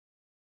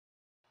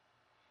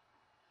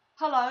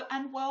Hello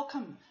and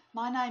welcome.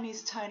 My name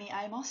is Tony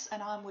Amos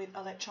and I'm with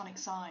Electronic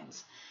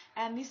Signs.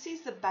 And this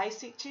is the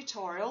basic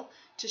tutorial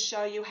to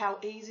show you how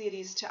easy it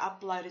is to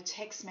upload a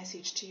text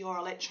message to your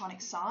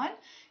electronic sign.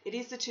 It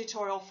is the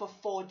tutorial for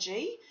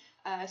 4G,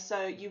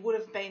 so we would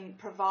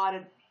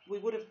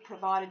have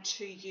provided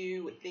to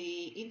you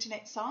the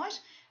internet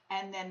site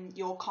and then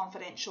your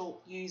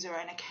confidential user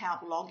and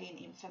account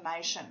login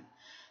information.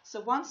 So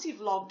once you've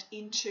logged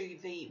into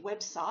the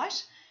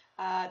website,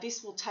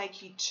 this will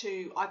take you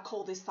to, I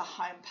call this the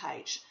home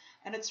page,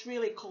 and it's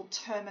really called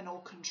Terminal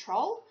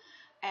Control,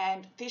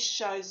 and this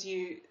shows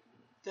you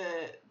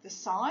the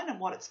sign and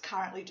what it's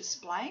currently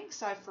displaying.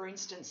 So for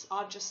instance,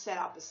 I've just set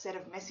up a set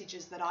of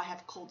messages that I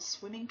have called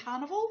Swimming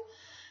Carnival,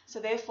 so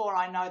therefore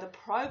I know the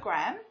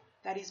program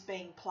that is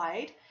being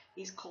played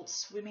is called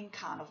Swimming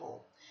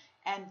Carnival,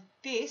 and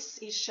this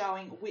is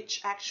showing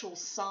which actual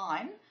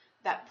sign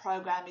that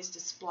program is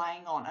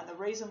displaying on. And the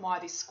reason why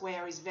this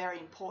square is very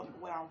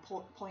important where I'm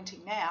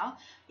pointing now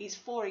is,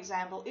 for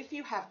example, if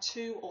you have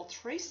 2 or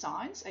 3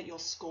 signs at your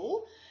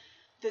school,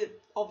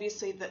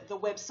 obviously the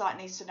website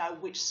needs to know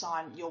which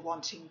sign you're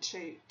wanting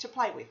to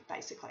play with,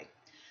 basically.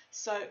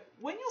 So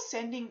when you're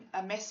sending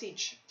a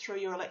message through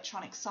your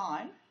electronic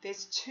sign,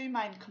 there's 2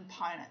 main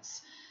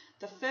components.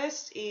 The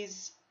first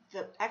is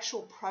the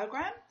actual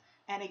program,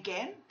 and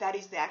again, that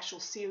is the actual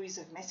series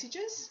of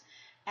messages.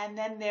 And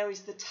then there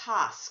is the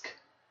task,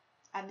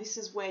 and this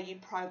is where you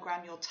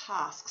program your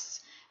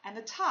tasks. And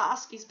the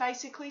task is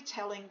basically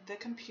telling the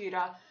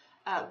computer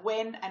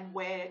when and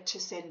where to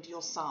send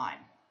your sign.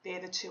 They're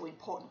the 2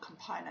 important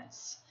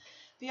components.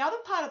 The other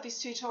part of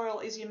this tutorial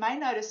is you may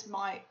notice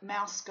my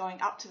mouse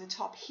going up to the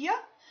top here.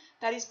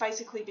 That is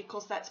basically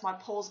because that's my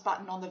pause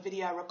button on the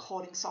video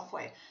recording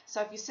software.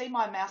 So if you see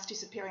my mouse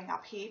disappearing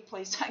up here,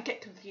 please don't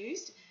get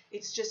confused.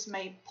 It's just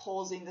me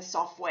pausing the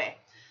software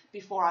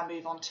before I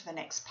move on to the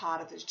next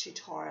part of the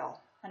tutorial.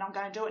 And I'm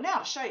going to do it now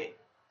to show you.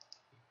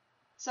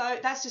 So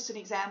that's just an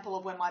example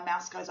of when my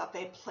mouse goes up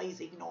there. Please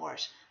ignore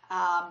it.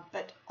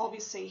 But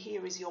obviously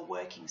here is your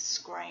working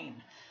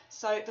screen.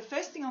 So the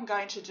first thing I'm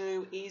going to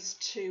do is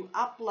to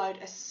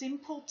upload a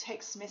simple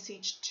text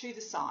message to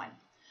the sign.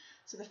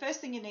 So the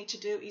first thing you need to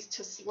do is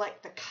to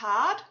select the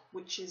card,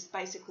 which is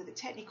basically the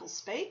technical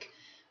speak,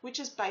 which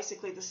is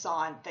basically the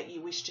sign that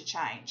you wish to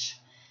change.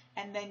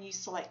 And then you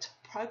select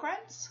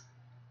Programs.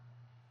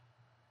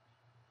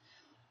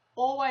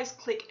 Always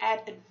click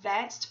Add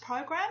Advanced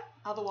Program,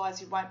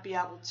 otherwise you won't be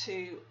able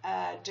to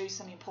do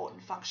some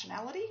important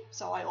functionality.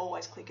 So I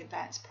always click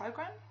Advanced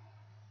Program.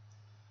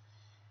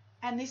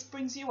 And this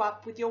brings you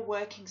up with your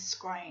working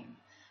screen.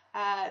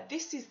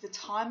 This is the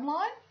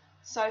timeline.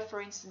 So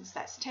for instance,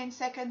 that's 10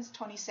 seconds,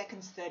 20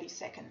 seconds, 30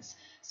 seconds.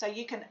 So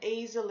you can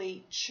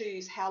easily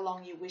choose how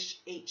long you wish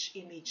each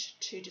image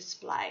to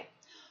display.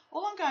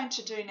 All I'm going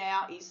to do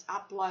now is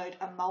upload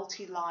a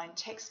multi-line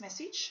text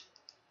message.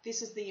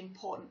 This is the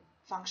important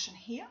function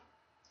here.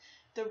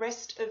 The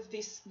rest of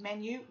this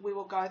menu we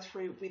will go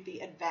through with the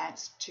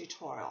advanced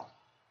tutorial.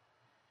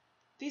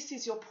 This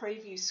is your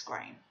preview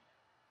screen,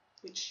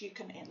 which you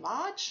can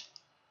enlarge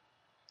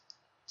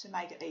to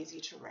make it easier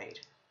to read.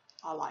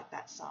 I like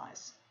that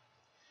size.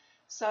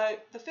 So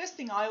the first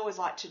thing I always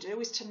like to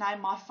do is to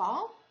name my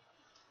file.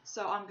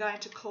 So I'm going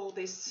to call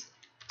this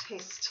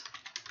test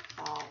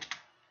file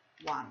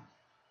 1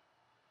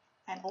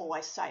 and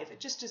always save it,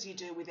 just as you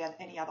do with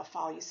any other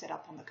file you set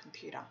up on the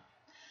computer.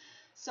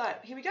 So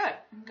here we go.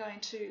 I'm going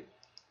to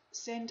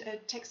send a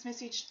text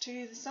message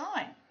to the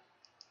sign.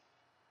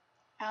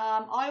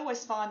 I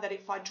always find that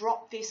if I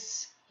drop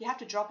this, you have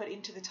to drop it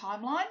into the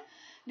timeline.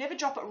 Never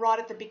drop it right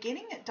at the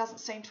beginning. It doesn't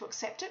seem to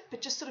accept it,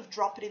 but just sort of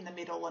drop it in the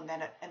middle and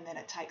then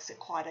it takes it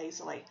quite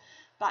easily.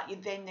 But you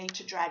then need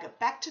to drag it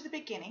back to the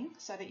beginning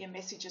so that your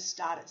messages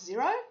start at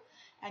 0.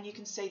 And you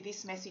can see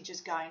this message is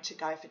going to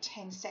go for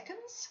 10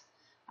 seconds.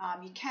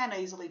 You can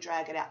easily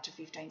drag it out to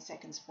 15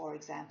 seconds, for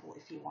example,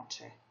 if you want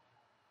to.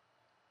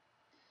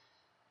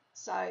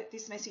 So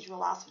this message will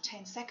last for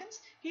 10 seconds.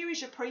 Here is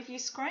your preview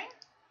screen.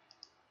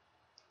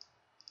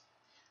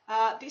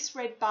 This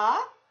red bar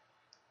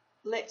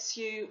lets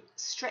you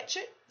stretch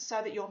it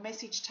so that your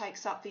message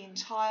takes up the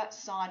entire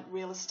sign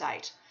real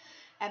estate.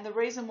 And the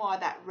reason why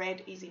that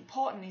red is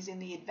important is in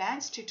the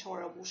advanced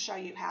tutorial we'll show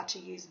you how to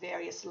use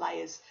various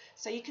layers.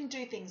 So you can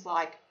do things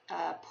like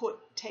put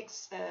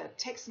text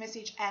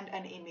message and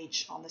an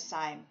image on the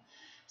same.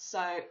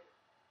 So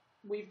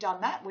we've done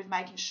that. We're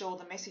making sure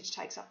the message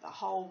takes up the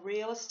whole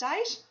real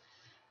estate.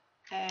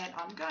 And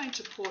I'm going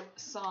to put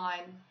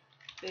sign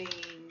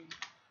being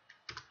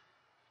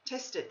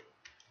tested.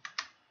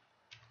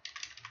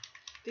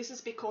 This is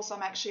because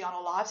I'm actually on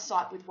a live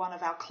site with one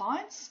of our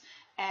clients,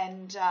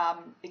 and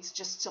it's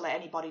just to let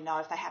anybody know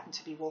if they happen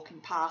to be walking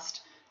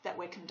past that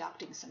we're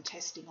conducting some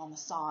testing on the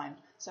sign.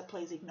 So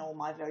please ignore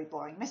my very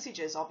boring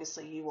messages.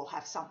 Obviously you will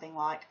have something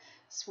like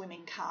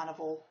Swimming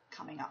Carnival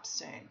coming up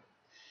soon.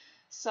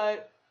 So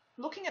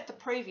looking at the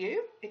preview,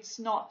 it's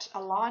not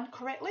aligned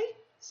correctly.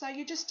 So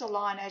you just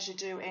align as you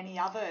do any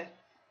other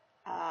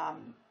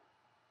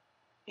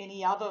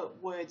any other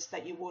words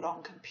that you would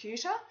on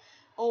computer.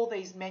 All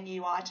these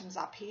menu items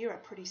up here are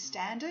pretty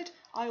standard.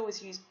 I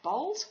always use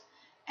bold,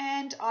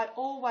 and I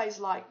always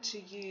like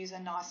to use a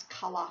nice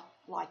colour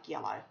like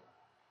yellow.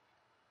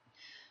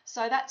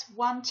 So that's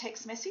one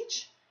text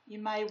message. You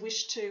may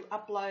wish to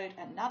upload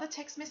another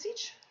text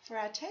message for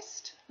our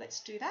test. Let's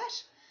do that.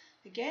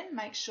 Again,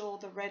 make sure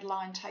the red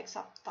line takes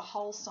up the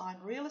whole sign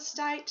real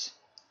estate.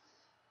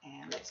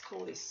 And let's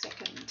call this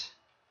second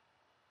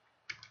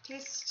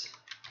test,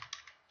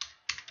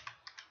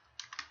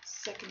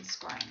 second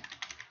screen.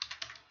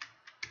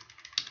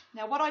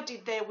 Now what I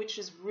did there, which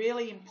is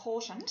really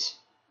important,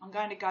 I'm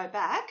going to go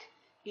back,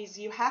 is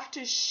you have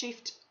to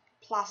shift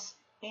plus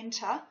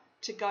enter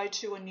to go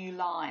to a new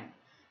line.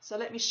 So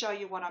let me show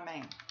you what I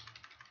mean.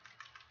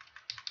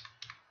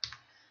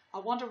 I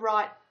want to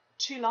write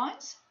 2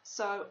 lines,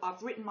 so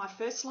I've written my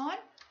first line,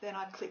 then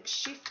I click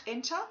shift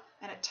enter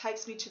and it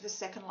takes me to the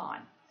second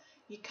line.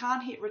 You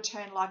can't hit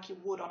return like you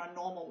would on a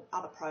normal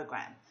other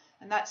program,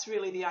 and that's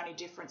really the only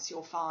difference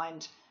you'll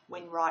find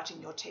when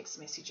writing your text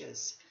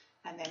messages.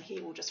 And then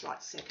here we'll just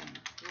write second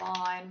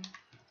line,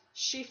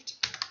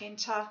 shift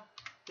enter,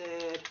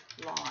 third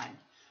line.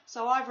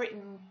 So I've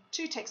written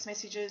 2 text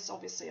messages.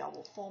 Obviously I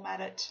will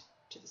format it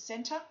to the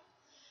center,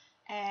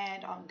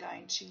 and I'm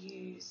going to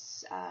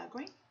use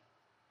green.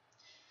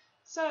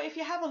 So if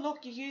you have a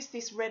look, you use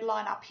this red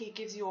line up here,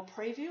 gives you a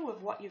preview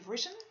of what you've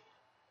written.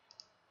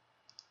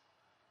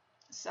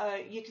 So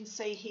you can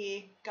see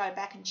here, go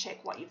back and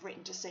check what you've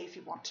written to see if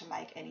you want to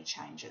make any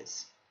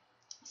changes.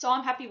 So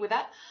I'm happy with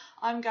that.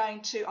 I'm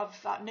going to,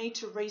 need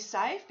to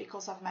resave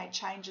because I've made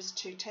changes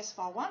to test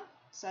file 1.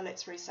 So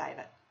let's resave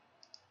it.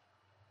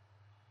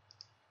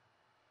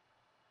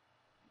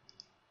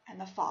 And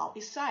the file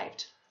is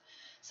saved.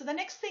 So the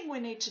next thing we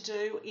need to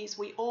do is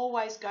we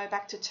always go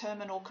back to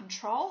terminal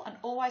control and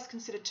always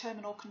consider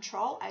terminal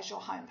control as your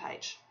home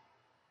page.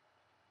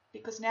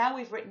 Because now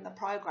we've written the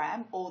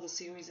program or the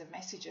series of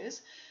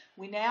messages,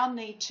 we now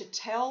need to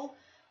tell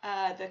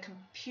the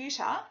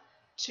computer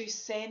to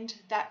send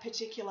that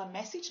particular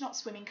message, not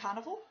Swimming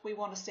Carnival. We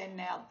want to send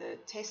now the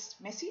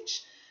test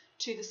message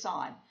to the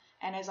sign.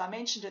 And as I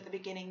mentioned at the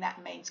beginning,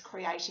 that means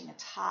creating a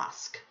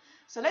task.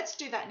 So let's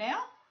do that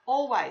now.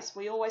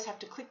 We always have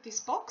to click this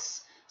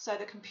box so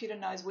the computer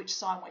knows which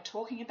sign we're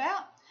talking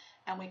about.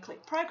 And we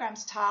click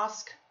Programs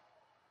Task,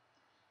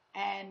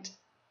 and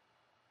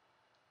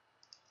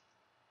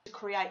to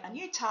create a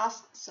new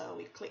task, so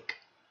we click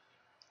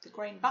the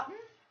green button.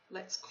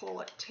 Let's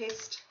call it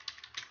Test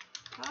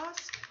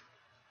Task.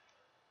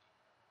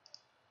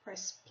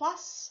 Press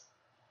plus.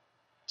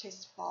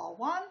 Test file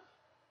 1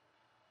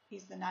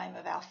 is the name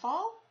of our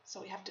file,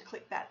 so we have to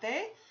click that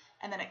there,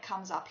 and then it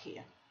comes up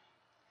here.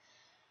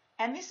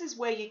 And this is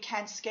where you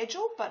can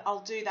schedule, but I'll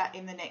do that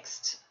in the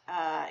next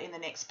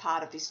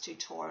part of this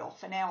tutorial.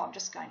 For now, I'm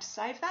just going to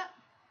save that.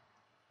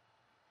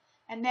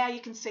 And now you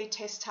can see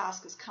test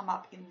task has come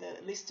up in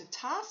the list of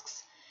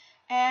tasks,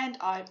 and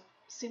I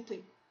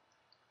simply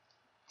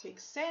click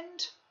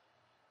send.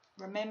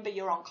 Remember,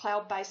 you're on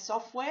cloud-based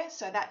software,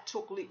 so that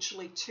took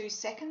literally 2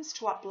 seconds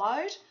to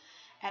upload.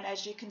 And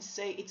as you can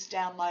see, it's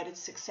downloaded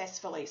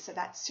successfully. So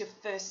that's your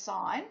first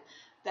sign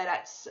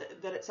that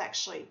it's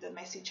actually the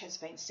message has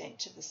been sent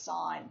to the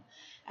sign.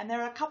 And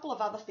there are a couple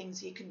of other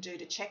things you can do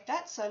to check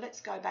that. So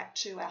let's go back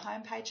to our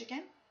home page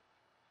again.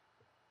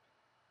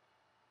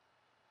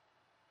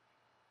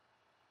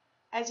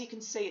 As you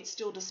can see, it's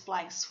still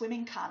displaying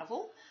Swimming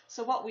Carnival.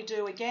 So what we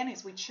do again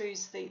is we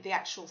choose the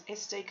actual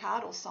SD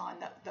card or sign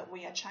that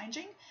we are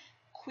changing,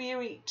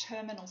 query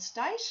terminal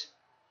state,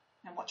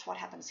 and watch what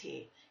happens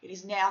here. It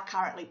is now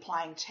currently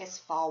playing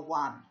test file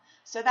 1.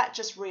 So that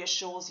just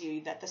reassures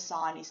you that the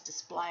sign is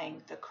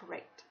displaying the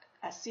correct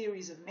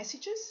series of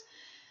messages.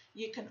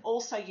 You can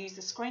also use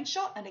the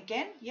screenshot, and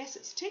again, yes,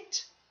 it's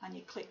ticked, and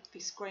you click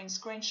this green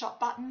screenshot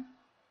button,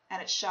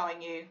 and it's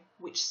showing you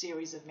which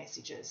series of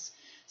messages.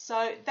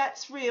 So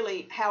that's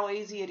really how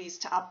easy it is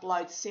to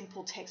upload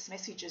simple text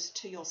messages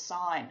to your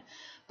sign.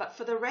 But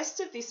for the rest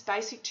of this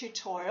basic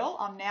tutorial,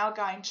 I'm now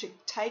going to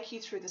take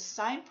you through the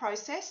same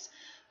process,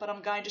 but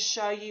I'm going to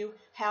show you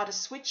how to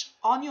switch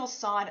on your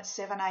sign at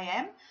 7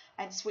 AM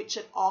and switch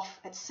it off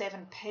at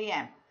 7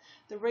 PM.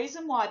 The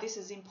reason why this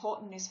is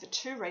important is for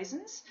 2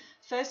 reasons.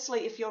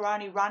 Firstly, if you're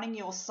only running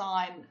your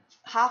sign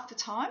half the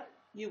time,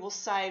 you will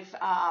save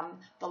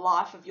the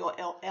life of your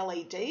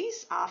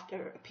LEDs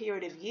after a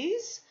period of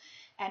years.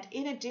 And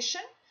in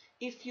addition,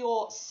 if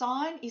your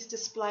sign is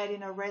displayed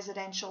in a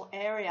residential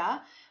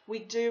area, we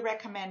do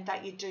recommend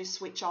that you do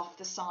switch off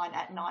the sign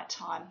at night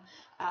time.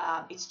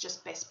 It's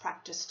just best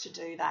practice to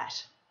do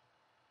that.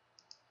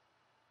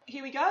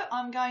 Here we go.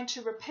 I'm going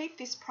to repeat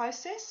this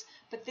process,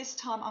 but this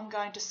time I'm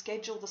going to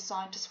schedule the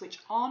sign to switch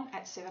on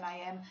at 7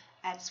 AM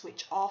and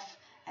switch off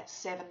at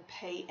 7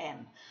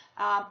 PM.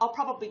 I'll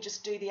probably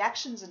just do the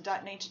actions and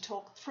don't need to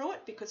talk through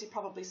it because you're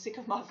probably sick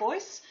of my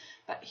voice,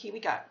 but here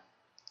we go.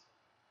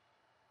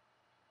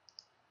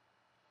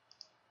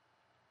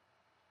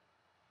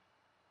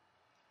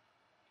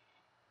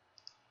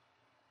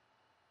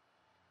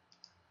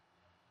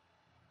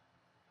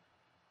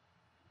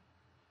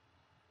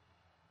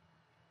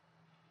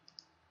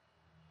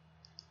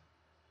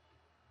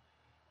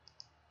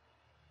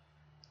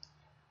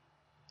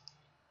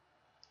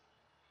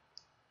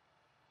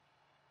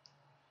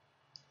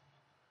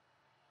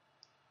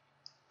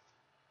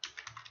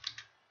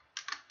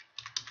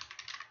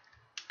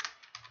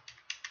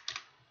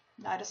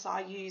 Notice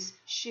I use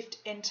Shift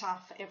Enter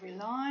for every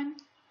line.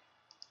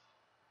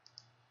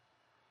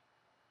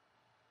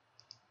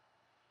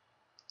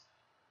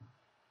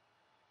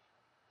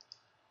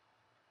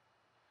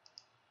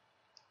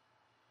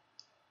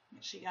 I'm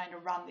actually going to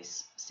run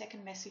this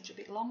second message a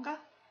bit longer.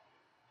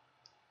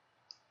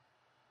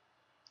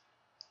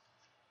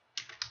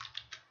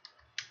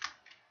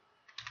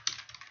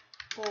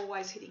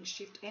 Always hitting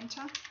Shift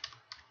Enter.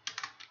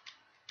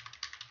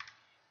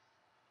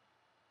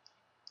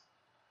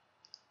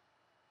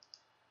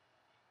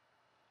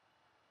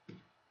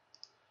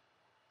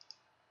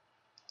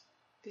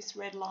 This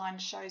red line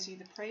shows you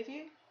the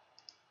preview.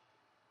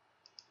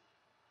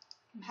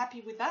 I'm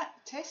happy with that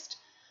test.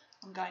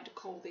 I'm going to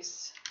call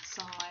this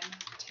Sign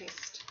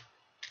Test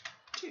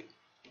 2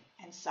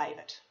 and save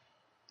it.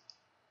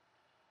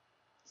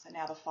 So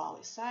now the file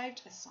is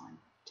saved as Sign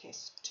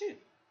Test 2.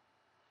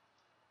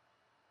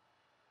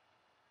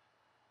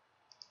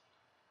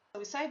 So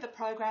we save the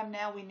program.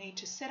 Now we need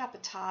to set up a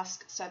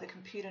task so the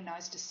computer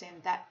knows to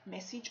send that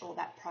message or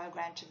that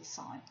program to the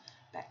sign.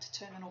 Back to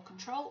Terminal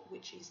Control,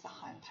 which is the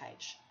home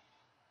page.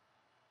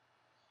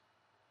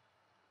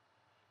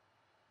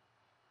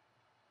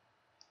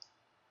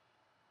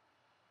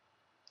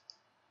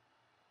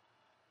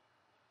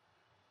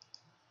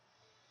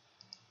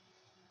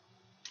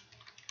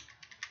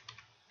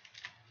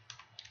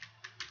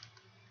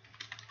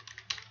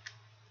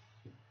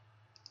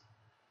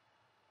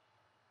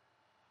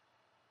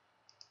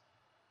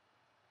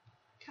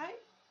 Okay,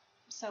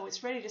 so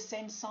it's ready to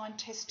send Sign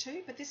Test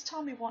 2, but this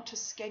time we want to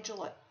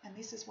schedule it, and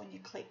this is when you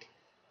click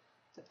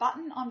the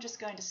button. I'm just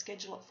going to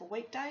schedule it for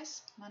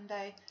weekdays,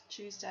 Monday,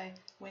 Tuesday,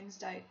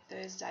 Wednesday,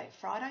 Thursday,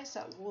 Friday,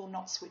 so it will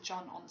not switch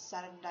on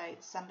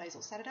Sundays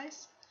or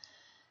Saturdays.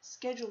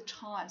 Schedule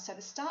time, so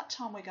the start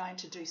time we're going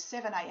to do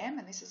 7 AM,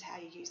 and this is how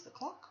you use the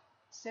clock,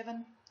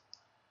 7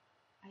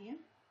 AM.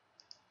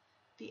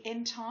 The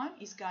end time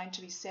is going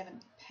to be 7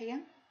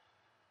 PM.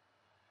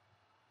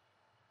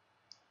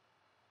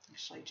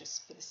 Actually,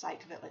 just for the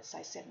sake of it, let's say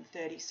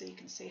 7:30 so you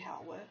can see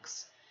how it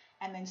works,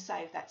 and then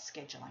save that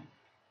scheduling.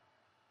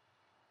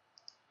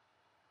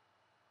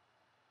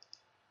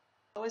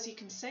 So as you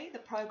can see, the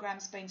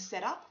program's been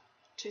set up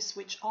to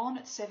switch on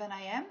at 7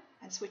 AM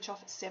and switch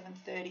off at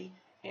 7:30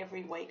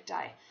 every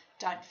weekday.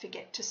 Don't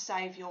forget to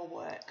save your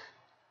work.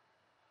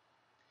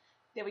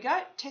 There we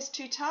go, Test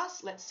 2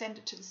 task. Let's send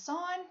it to the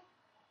sign.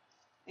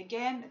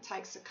 Again, it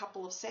takes a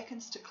couple of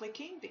seconds to click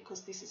in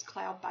because this is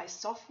cloud-based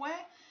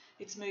software.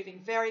 It's moving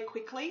very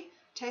quickly.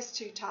 Test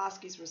 2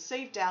 task is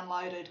received,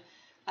 downloaded.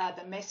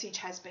 The message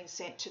has been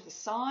sent to the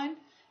sign,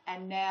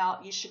 and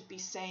now you should be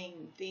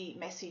seeing the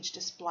message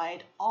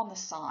displayed on the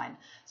sign.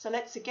 So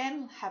let's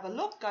again have a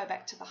look. Go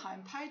back to the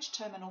home page,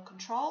 Terminal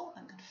Control,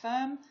 and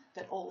confirm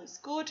that all is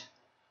good.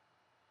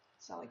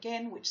 So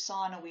again, which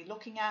sign are we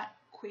looking at?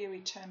 Query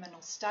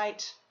terminal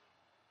state.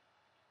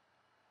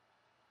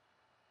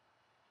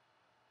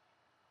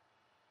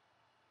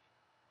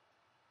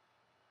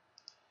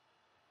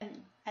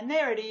 And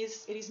there it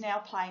is now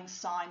playing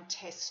Sign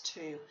Test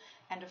 2.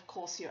 And of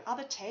course your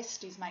other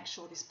test is make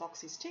sure this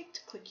box is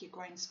ticked, click your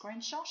green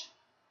screenshot,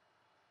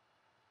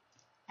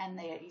 and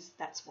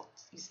that's what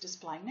is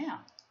displaying now.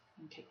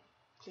 And keep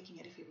clicking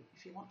it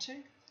if you want to.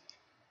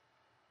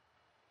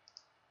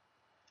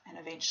 And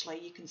eventually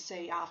you can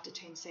see after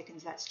 10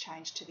 seconds that's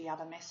changed to the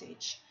other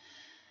message.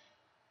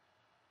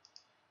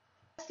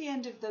 That's the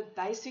end of the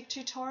basic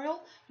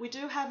tutorial. We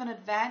do have an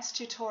advanced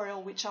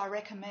tutorial which I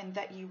recommend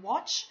that you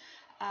watch.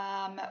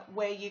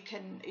 Where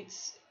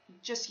it's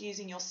just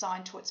using your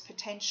sign to its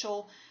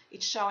potential.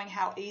 It's showing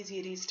how easy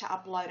it is to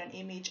upload an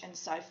image and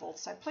so forth.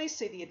 So please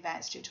see the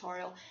advanced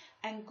tutorial,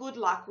 and good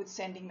luck with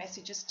sending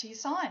messages to your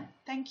sign.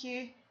 Thank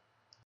you.